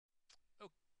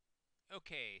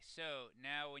Okay, so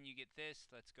now when you get this,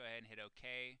 let's go ahead and hit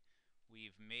OK.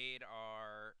 We've made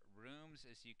our rooms,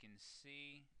 as you can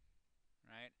see,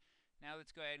 right? Now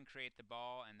let's go ahead and create the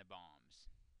ball and the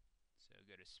bombs. So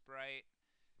go to sprite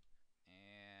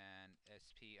and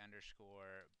sp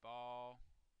underscore ball.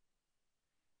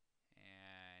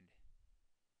 And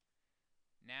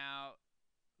now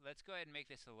let's go ahead and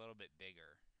make this a little bit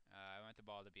bigger. I want the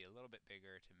ball to be a little bit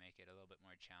bigger to make it a little bit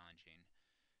more challenging.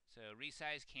 So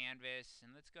resize canvas,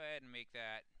 and let's go ahead and make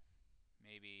that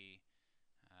maybe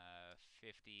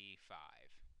 55.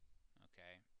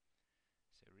 Okay.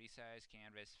 So resize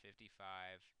canvas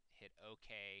 55. Hit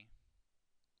OK.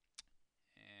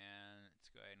 And let's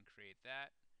go ahead and create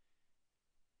that.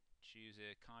 Choose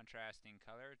a contrasting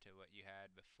color to what you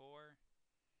had before.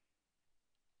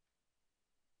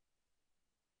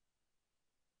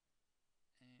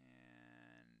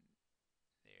 And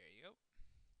there you go.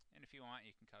 And if you want,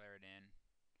 you can color it in.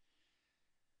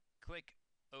 Click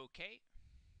OK.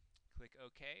 Click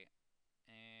OK.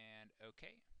 And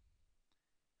OK.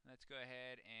 Let's go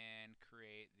ahead and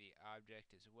create the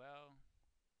object as well.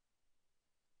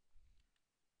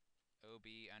 ob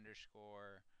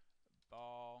underscore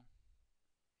ball.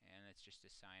 And let's just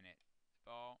assign it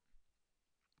ball.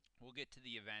 We'll get to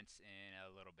the events in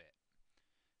a little bit.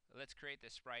 Let's create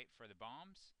the sprite for the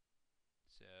bombs.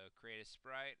 So create a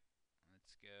sprite.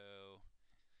 Let's go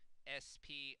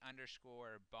sp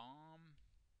underscore bomb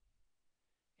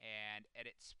and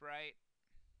edit sprite.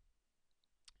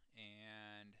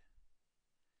 And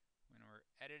when we're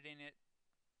editing it,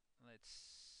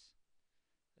 let's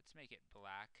make it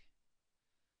black.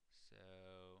 So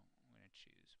I'm going to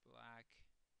choose black.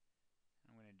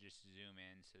 I'm going to just zoom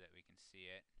in so that we can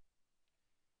see it.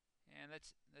 And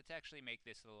let's actually make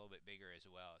this a little bit bigger as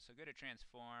well. So go to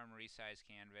transform, resize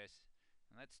canvas,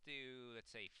 and let's do,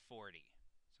 let's say 40.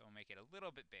 So we'll make it a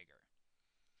little bit bigger.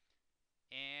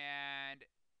 And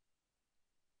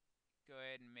go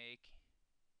ahead and make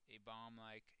a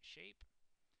bomb-like shape.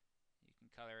 You can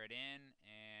color it in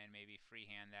and maybe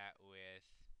freehand that with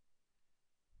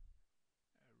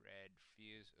a red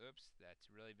fuse. Oops,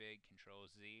 that's really big. Control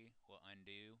Z will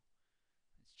undo.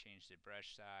 Let's change the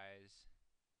brush size.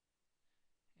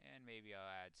 And maybe I'll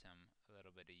add a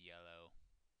little bit of yellow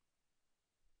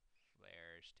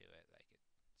flares to it, like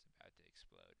it's about to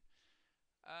explode.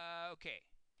 Okay,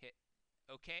 hit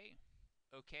OK,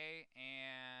 OK,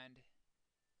 and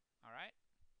all right.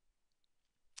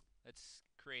 Let's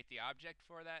create the object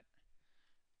for that.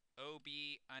 ob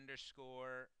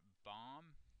underscore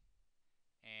bomb,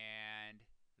 and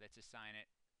let's assign it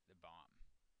the bomb.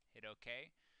 Hit OK.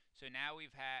 So now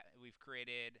we've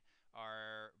created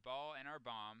our ball and our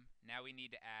bomb. Now we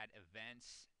need to add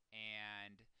events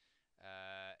and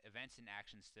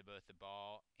actions to both the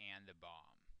ball and the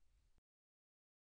bomb.